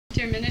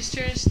dear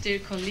ministers, dear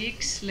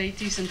colleagues,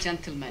 ladies and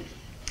gentlemen.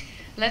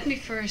 Let me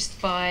first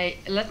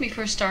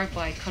start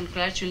by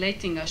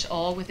congratulating us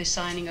all with the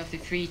signing of the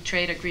free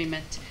trade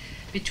agreement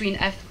between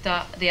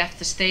the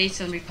EFTA states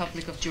and the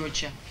Republic of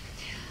Georgia.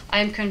 I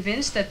am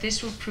convinced that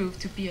this will prove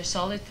to be a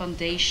solid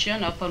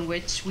foundation upon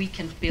which we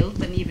can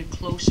build an even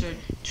closer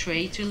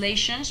trade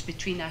relations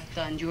between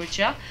EFTA and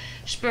Georgia,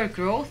 spur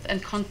growth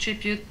and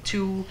contribute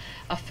to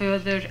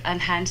further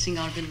enhancing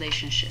our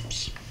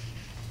relationships.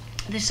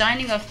 The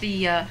signing of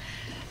the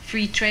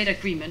free trade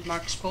agreement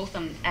marks both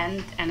an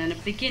end and a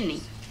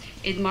beginning.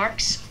 It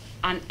marks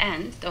an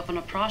end of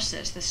a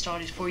process that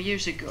started 4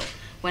 years ago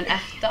when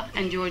EFTA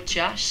and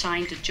Georgia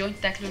signed a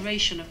joint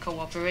declaration of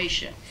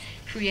cooperation,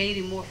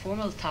 creating more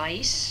formal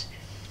ties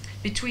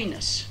between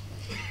us.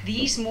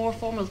 These more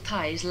formal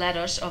ties led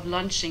us of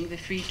launching the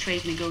free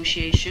trade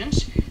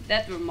negotiations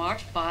that were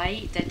marked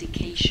by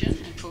dedication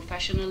and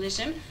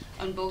professionalism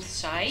on both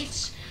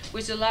sides,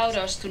 which allowed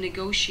us to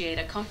negotiate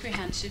a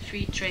comprehensive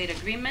free trade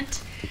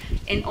agreement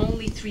in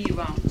only 3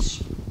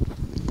 rounds.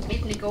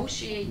 If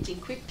negotiating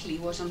quickly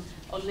was an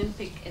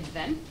Olympic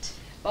event,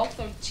 both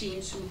our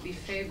teams would be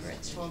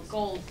favorites for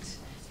gold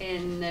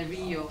in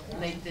Rio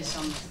late this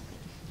summer.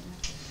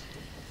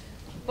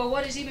 But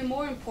what is even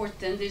more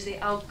important is the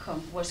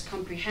outcome was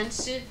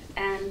comprehensive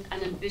and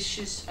an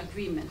ambitious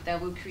agreement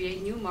that will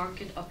create new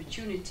market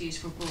opportunities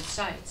for both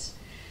sides.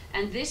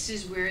 And this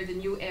is where the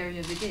new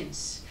area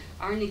begins.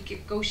 Our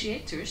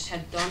negotiators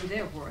have done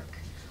their work.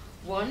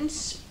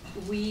 Once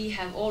we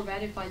have all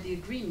ratified the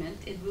agreement,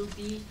 it will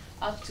be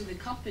up to the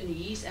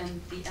companies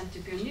and the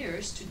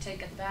entrepreneurs to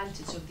take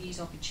advantage of these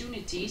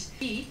opportunities.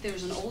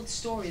 There's an old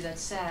story that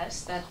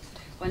says that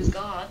when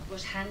God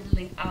was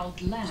handing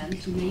out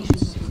land to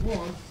nations of the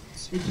world,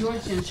 the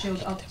Georgians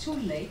showed up too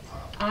late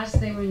as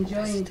they were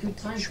enjoying a good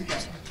time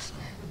together.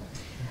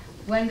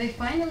 When they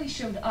finally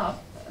showed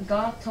up,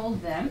 God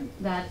told them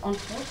that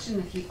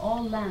unfortunately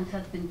all land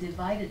had been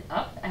divided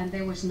up and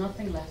there was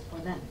nothing left for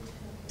them.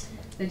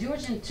 The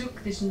Georgians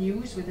took this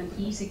news with an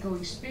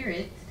easygoing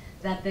spirit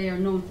that they are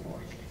known for,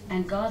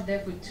 and God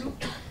therefore took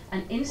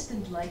an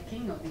instant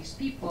liking of these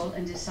people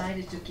and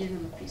decided to give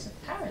them a piece of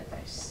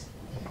paradise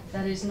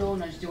that is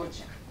known as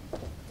Georgia.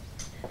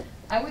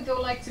 I would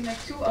though like to make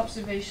 2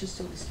 observations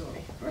to the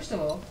story. First of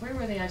all, where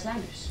were the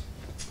Icelanders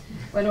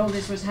when all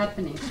this was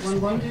happening?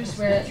 One wonders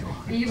where,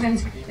 even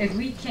if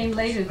we came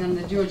later than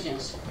the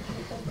Georgians.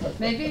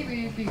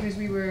 Maybe because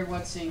we were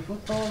watching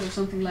football or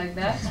something like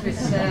that, which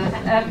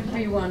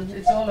everyone,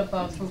 it's all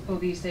about football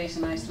these days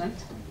in Iceland.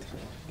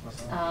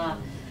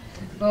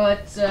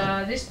 But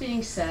this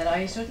being said,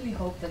 I certainly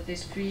hope that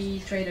this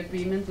free trade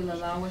agreement will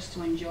allow us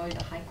to enjoy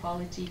the high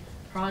quality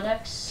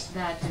products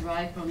that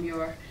derive from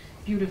your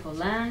beautiful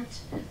land,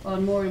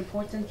 but more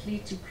importantly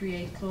to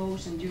create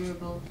close and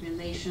durable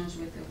relations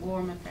with the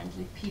warm and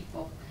friendly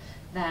people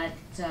that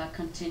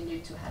continue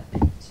to have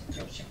been in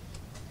Georgia.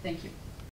 Thank you.